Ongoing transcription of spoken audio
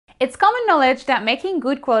It's common knowledge that making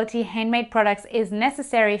good quality handmade products is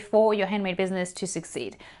necessary for your handmade business to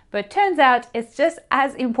succeed. But turns out it's just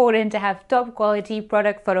as important to have top quality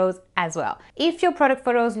product photos as well. If your product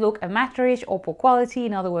photos look amateurish or poor quality,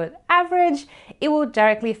 in other words, average, it will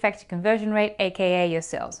directly affect your conversion rate, aka your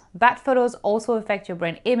sales. Bad photos also affect your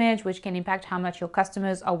brand image, which can impact how much your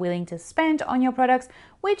customers are willing to spend on your products,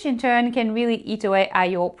 which in turn can really eat away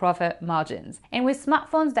at your profit margins. And with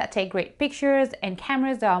smartphones that take great pictures and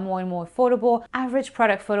cameras that are more and more affordable, average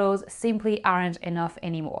product photos simply aren't enough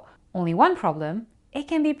anymore. Only one problem: it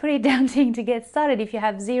can be pretty daunting to get started if you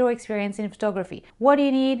have zero experience in photography. What do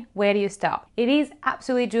you need? Where do you start? It is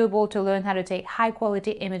absolutely doable to learn how to take high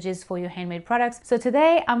quality images for your handmade products. So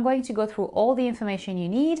today I'm going to go through all the information you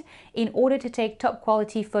need in order to take top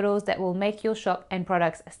quality photos that will make your shop and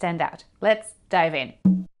products stand out. Let's dive in.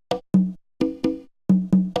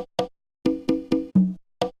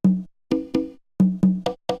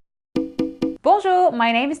 Bonjour,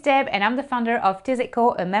 my name is Deb and I'm the founder of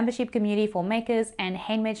TIZZIT, a membership community for makers and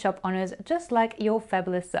handmade shop owners just like your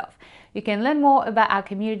fabulous self. You can learn more about our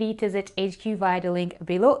community TIZZIT HQ via the link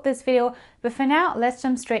below this video, but for now, let's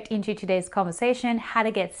jump straight into today's conversation: how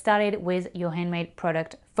to get started with your handmade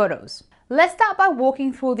product photos. Let's start by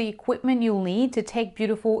walking through the equipment you'll need to take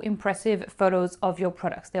beautiful, impressive photos of your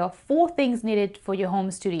products. There are 4 things needed for your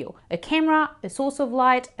home studio: a camera, a source of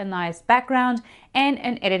light, a nice background, and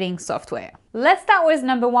an editing software. Let's start with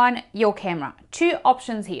number 1, your camera. 2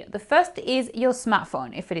 options here. The first is your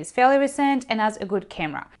smartphone, if it is fairly recent and has a good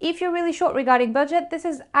camera. If you're really short regarding budget, this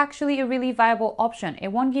is actually a really viable option. It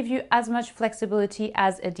won't give you as much flexibility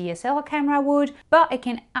as a DSLR camera would, but it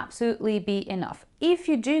can absolutely be enough. If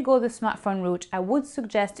you do go the smartphone route, I would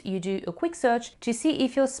suggest you do a quick search to see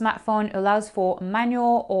if your smartphone allows for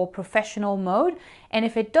manual or professional mode, and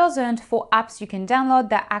if it doesn't, for apps you can download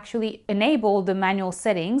that actually enable the manual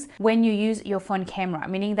settings when you use your phone camera,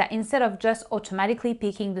 meaning that instead of just automatically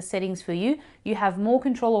picking the settings for you, you have more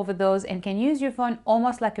control over those and can use your phone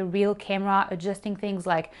almost like a real camera, adjusting things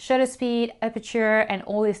like shutter speed, aperture, and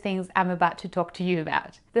all these things I'm about to talk to you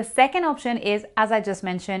about. The second option is, as I just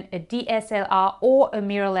mentioned, a DSLR or a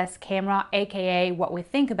mirrorless camera, aka what we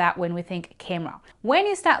think about when we think camera. When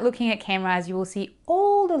you start looking at cameras, you will see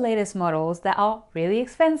all the latest models that are really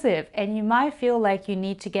expensive, and you might feel like you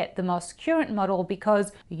need to get the most current model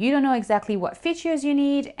because you don't know exactly what features you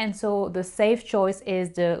need, and so the safe choice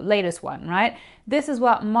is the latest one, right? This is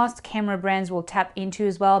what most camera brands will tap into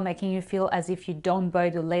as well, making you feel as if you don't buy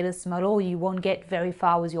the latest model, you won't get very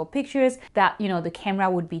far with your pictures, that, you know, the camera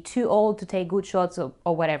would be too old to take good shots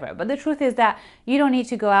or whatever. But the truth is that you don't need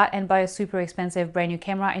to go out and buy a super expensive brand new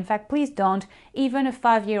camera. In fact, please don't. Even a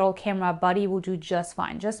 5-year-old camera body will do just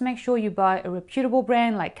fine. Just make sure you buy a reputable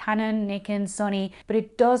brand like Canon, Nikon, Sony, but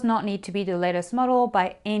it does not need to be the latest model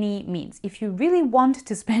by any means. If you really want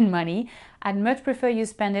to spend money, I'd much prefer you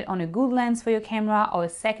spend it on a good lens for your camera or a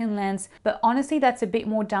second lens, but honestly that's a bit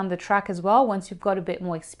more down the track as well. Once you've got a bit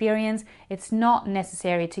more experience, it's not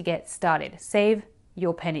necessary to get started. Save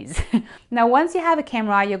your pennies. Now, once you have a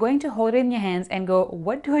camera, you're going to hold it in your hands and go,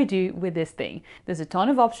 what do I do with this thing? There's a ton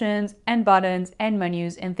of options and buttons and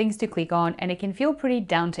menus and things to click on, and it can feel pretty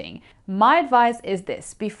daunting. My advice is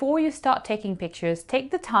this: before you start taking pictures,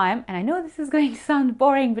 take the time, and I know this is going to sound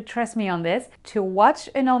boring, but trust me on this, to watch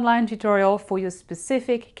an online tutorial for your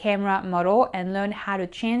specific camera model and learn how to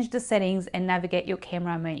change the settings and navigate your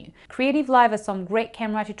camera menu. Creative Live has some great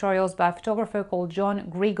camera tutorials by a photographer called John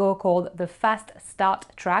Grigo called the Fast Start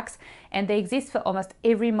Tracks, and they exist for almost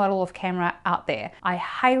every model of camera out there. I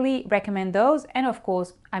highly recommend those, and of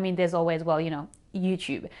course, I mean, there's always, well, you know,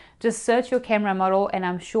 YouTube. Just search your camera model and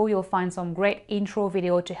I'm sure you'll find some great intro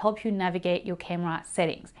video to help you navigate your camera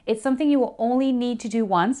settings. It's something you will only need to do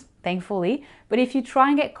once, thankfully, but if you try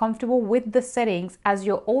and get comfortable with the settings as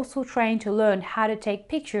you're also trying to learn how to take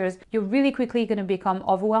pictures, you're really quickly going to become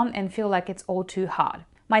overwhelmed and feel like it's all too hard.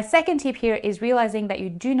 My second tip here is realizing that you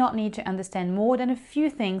do not need to understand more than a few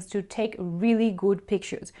things to take really good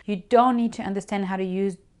pictures. You don't need to understand how to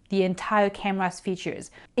use the entire camera's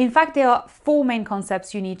features. In fact, there are 4 main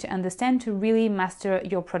concepts you need to understand to really master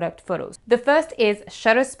your product photos. The first is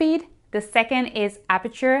shutter speed, the second is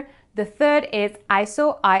aperture, the third is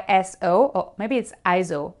ISO, or maybe it's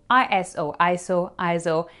ISO,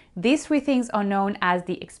 ISO. These 3 things are known as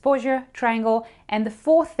the exposure triangle, And the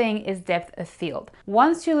fourth thing is depth of field.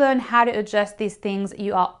 Once you learn how to adjust these things,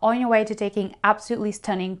 you are on your way to taking absolutely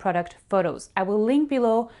stunning product photos. I will link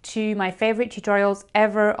below to my favorite tutorials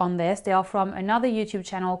ever on this. They are from another YouTube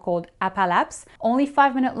channel called APERTURE. Only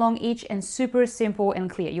 5 minutes long each and super simple and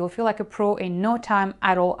clear. You'll feel like a pro in no time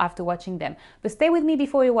at all after watching them. But stay with me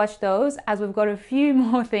before you watch those, as we've got a few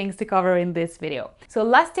more things to cover in this video. So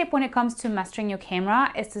last tip when it comes to mastering your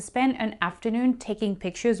camera is to spend an afternoon taking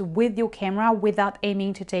pictures with your camera without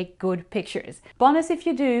aiming to take good pictures. Bonus if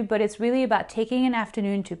you do, but it's really about taking an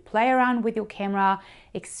afternoon to play around with your camera,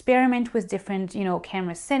 experiment with different,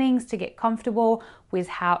 camera settings to get comfortable with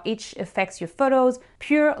how each affects your photos.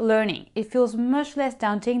 Pure learning. It feels much less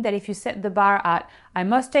daunting than if you set the bar at, I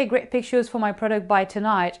must take great pictures for my product by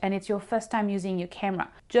tonight, and it's your first time using your camera.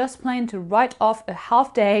 Just plan to write off a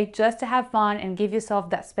half day just to have fun and give yourself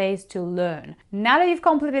that space to learn. Now that you've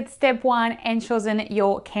completed step one and chosen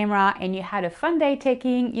your camera and you had a fun day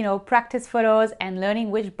taking, practice photos and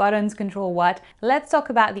learning which buttons control what, let's talk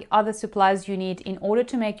about the other supplies you need in order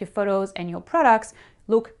to make your photos and your products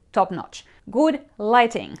look top-notch. Good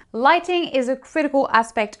lighting. Lighting is a critical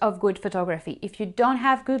aspect of good photography. If you don't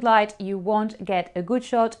have good light, you won't get a good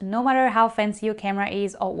shot, no matter how fancy your camera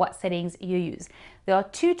is or what settings you use. There are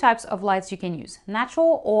two types of lights you can use,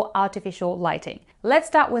 natural or artificial lighting. Let's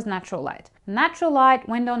start with natural light. Natural light,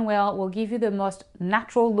 when done well, will give you the most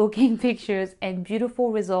natural looking pictures and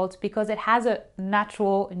beautiful results because it has a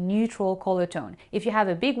natural, neutral color tone. If you have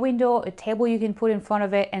a big window, a table you can put in front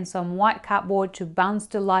of it, and some white cardboard to bounce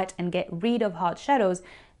the light and get rid of hard shadows,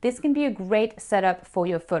 this can be a great setup for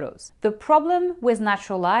your photos. The problem with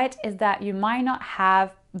natural light is that you might not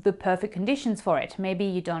have the perfect conditions for it. Maybe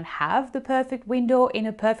you don't have the perfect window in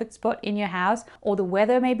a perfect spot in your house, or the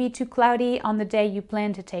weather may be too cloudy on the day you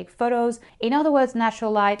plan to take photos. In other words, natural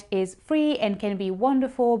light is free and can be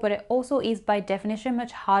wonderful, but it also is by definition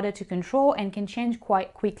much harder to control and can change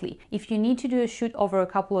quite quickly. If you need to do a shoot over a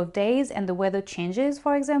couple of days and the weather changes,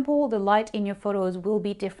 for example, the light in your photos will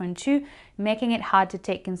be different too, making it hard to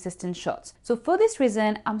take consistent shots. So for this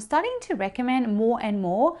reason, I'm starting to recommend more and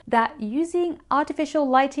more that using artificial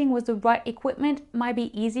lighting with the right equipment might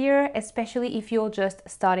be easier, especially if you're just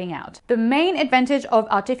starting out. The main advantage of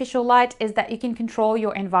artificial light is that you can control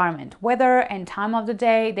your environment. Weather and time of the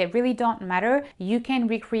day, they really don't matter. You can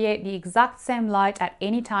recreate the exact same light at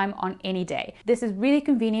any time on any day. This is really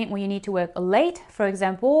convenient when you need to work late, for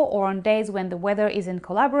example, or on days when the weather isn't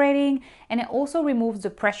collaborating, and it also removes the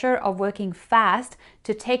pressure of working fast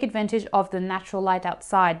to take advantage of the natural light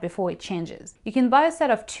outside before it changes. You can buy a set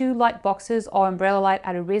of 2 light boxes or umbrella light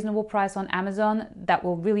at a reasonable price on Amazon that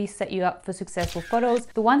will really set you up for successful photos.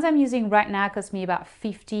 The ones I'm using right now cost me about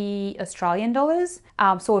 50 Australian dollars,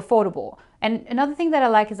 so affordable. And another thing that I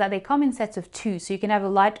like is that they come in sets of 2, so you can have a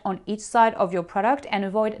light on each side of your product and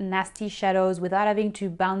avoid nasty shadows without having to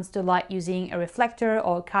bounce the light using a reflector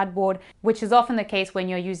or cardboard, which is often the case when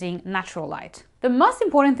you're using natural light. The most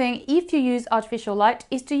important thing if you use artificial light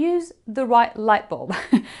is to use the right light bulb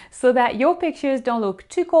so that your pictures don't look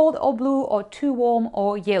too cold or blue or too warm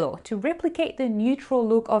or yellow. To replicate the neutral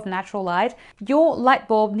look of natural light, your light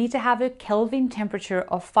bulb needs to have a Kelvin temperature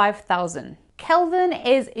of 5000. Kelvin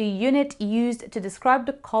is a unit used to describe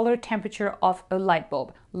the color temperature of a light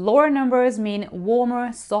bulb. Lower numbers mean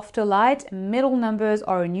warmer, softer light, middle numbers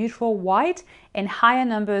are a neutral white, and higher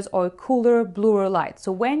numbers are a cooler, bluer light.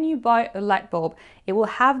 So when you buy a light bulb, it will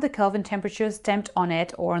have the Kelvin temperature stamped on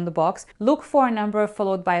it or on the box. Look for a number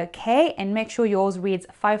followed by a K and make sure yours reads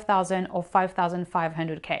 5000 or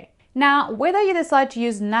 5500 K. Now, whether you decide to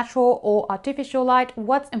use natural or artificial light,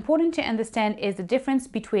 what's important to understand is the difference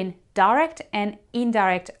between direct and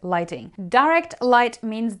indirect lighting. Direct light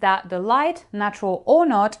means that the light, natural or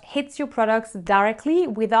not, hits your products directly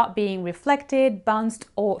without being reflected, bounced,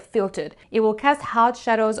 or filtered. It will cast hard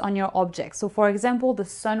shadows on your object. So for example, the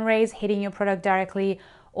sun rays hitting your product directly,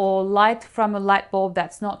 or light from a light bulb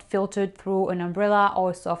that's not filtered through an umbrella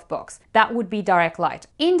or a softbox. That would be direct light.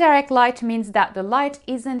 Indirect light means that the light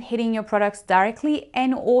isn't hitting your products directly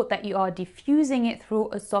and or that you are diffusing it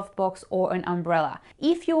through a softbox or an umbrella.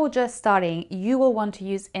 If you're just starting, you will want to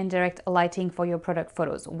use indirect lighting for your product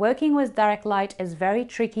photos. Working with direct light is very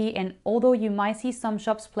tricky, and although you might see some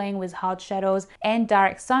shops playing with hard shadows and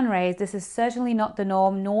direct sun rays, this is certainly not the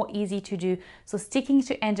norm nor easy to do, so sticking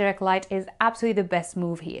to indirect light is absolutely the best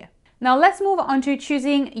move here. Now let's move on to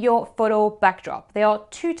choosing your photo backdrop. There are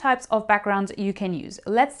 2 types of backgrounds you can use.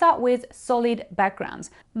 Let's start with solid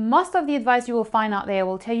backgrounds. Most of the advice you will find out there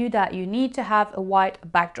will tell you that you need to have a white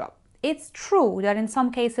backdrop. It's true that in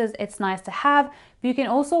some cases it's nice to have, but you can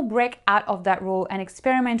also break out of that rule and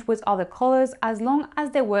experiment with other colors as long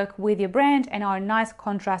as they work with your brand and are a nice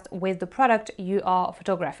contrast with the product you are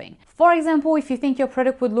photographing. For example, if you think your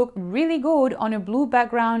product would look really good on a blue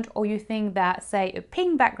background, or you think that, say, a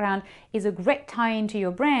pink background is a great tie-in to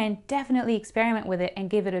your brand, definitely experiment with it and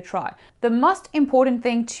give it a try. The most important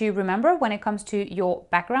thing to remember when it comes to your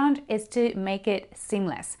background is to make it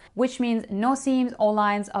seamless, which means no seams or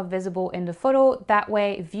lines are visible in the photo. That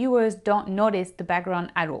way viewers don't notice the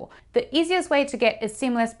background at all. The easiest way to get a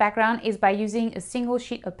seamless background is by using a single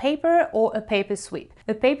sheet of paper or a paper sweep.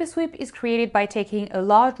 The paper sweep is created by taking a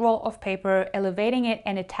large roll of paper, elevating it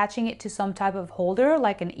and attaching it to some type of holder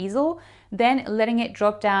like an easel, then letting it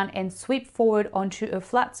drop down and sweep forward onto a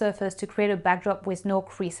flat surface to create a backdrop with no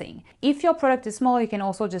creasing. If your product is small, you can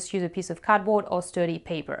also just use a piece of cardboard or sturdy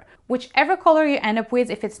paper. Whichever color you end up with,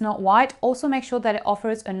 if it's not white, also make sure that it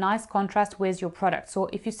offers a nice contrast with your product. So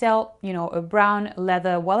if you sell, a brown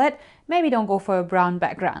leather wallet, maybe don't go for a brown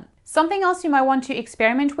background. Something else you might want to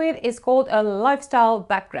experiment with is called a lifestyle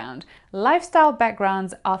background. Lifestyle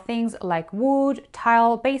backgrounds are things like wood,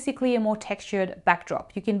 tile, basically a more textured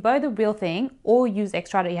backdrop. You can buy the real thing or use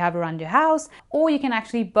extra that you have around your house, or you can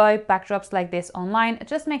actually buy backdrops like this online.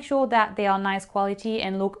 Just make sure that they are nice quality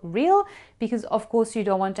and look real, because of course you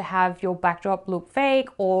don't want to have your backdrop look fake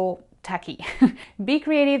or tacky. Be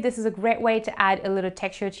creative. This is a great way to add a little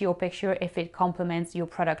texture to your picture if it complements your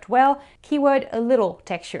product well. Keyword, a little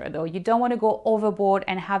texture though. You don't want to go overboard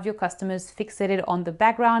and have your customers fixated on the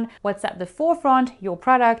background. What's at the forefront, your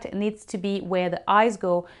product, needs to be where the eyes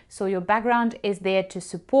go. So your background is there to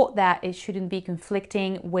support that. It shouldn't be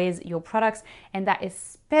conflicting with your products. And that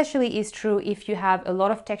especially is true if you have a lot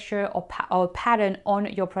of texture or pattern on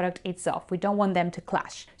your product itself. We don't want them to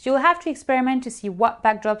clash. So you'll have to experiment to see what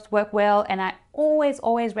backdrops work well, and I always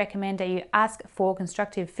recommend that you ask for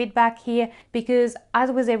constructive feedback here, because as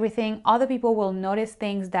with everything, other people will notice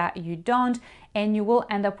things that you don't, and you will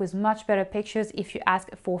end up with much better pictures if you ask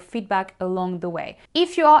for feedback along the way.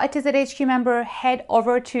 If you are a TIZZIT HQ member, head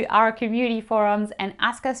over to our community forums and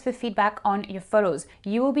ask us for feedback on your photos.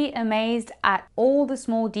 You will be amazed at all the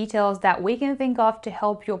small details that we can think of to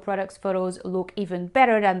help your product's photos look even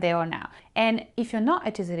better than they are now. And if you're not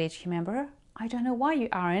a TIZZIT HQ member, I don't know why you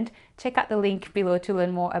aren't. Check out the link below to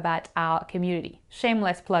learn more about our community.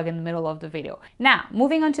 Shameless plug in the middle of the video. Now,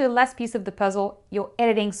 moving on to the last piece of the puzzle, your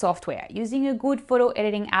editing software. Using a good photo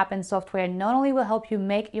editing app and software not only will help you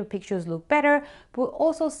make your pictures look better, but will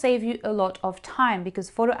also save you a lot of time, because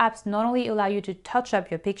photo apps not only allow you to touch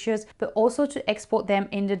up your pictures, but also to export them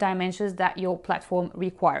in the dimensions that your platform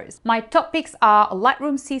requires. My top picks are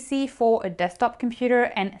Lightroom CC for a desktop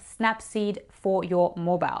computer and Snapseed for your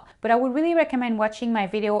mobile. But I would really recommend watching my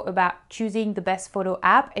video about choosing the best photo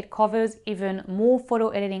app. It covers even more photo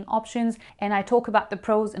editing options, and I talk about the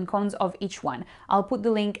pros and cons of each one. I'll put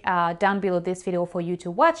the link down below this video for you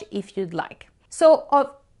to watch if you'd like. So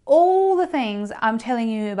of all the things I'm telling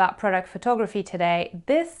you about product photography today,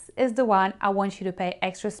 this is the one I want you to pay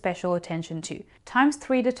extra special attention to.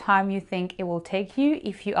 ×3 the time you think it will take you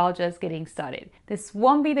if you are just getting started. This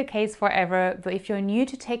won't be the case forever, but if you're new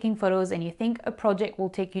to taking photos and you think a project will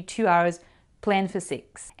take you 2 hours, plan for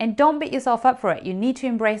 6. And don't beat yourself up for it. You need to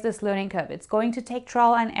embrace this learning curve. It's going to take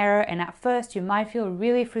trial and error, and at first you might feel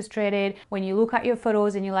really frustrated when you look at your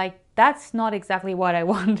photos and you're like, that's not exactly what I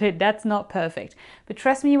wanted, that's not perfect. But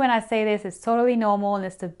trust me when I say this, it's totally normal and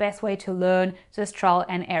it's the best way to learn, just trial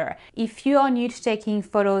and error. If you are new to taking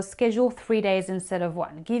photos, schedule 3 days instead of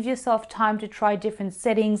 1. Give yourself time to try different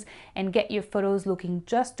settings and get your photos looking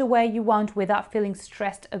just the way you want without feeling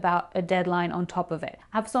stressed about a deadline on top of it.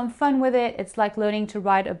 Have some fun with it. It's like learning to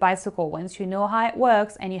ride a bicycle. Once you know how it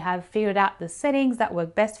works and you have figured out the settings that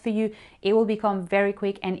work best for you, it will become very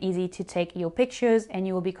quick and easy to take your pictures, and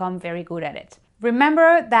you will become very good at it.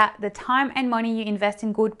 Remember that the time and money you invest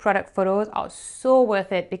in good product photos are so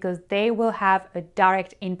worth it, because they will have a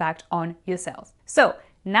direct impact on your sales. So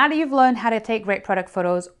now that you've learned how to take great product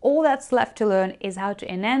photos, all that's left to learn is how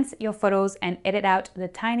to enhance your photos and edit out the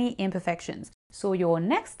tiny imperfections. So your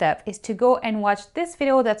next step is to go and watch this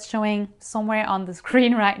video that's showing somewhere on the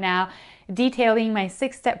screen right now, detailing my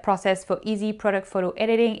 6-step process for easy product photo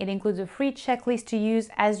editing. It includes a free checklist to use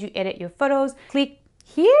as you edit your photos. Click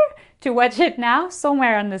here to watch it now,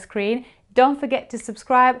 somewhere on the screen. Don't forget to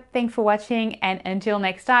subscribe. Thanks for watching, and until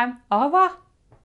next time, au revoir!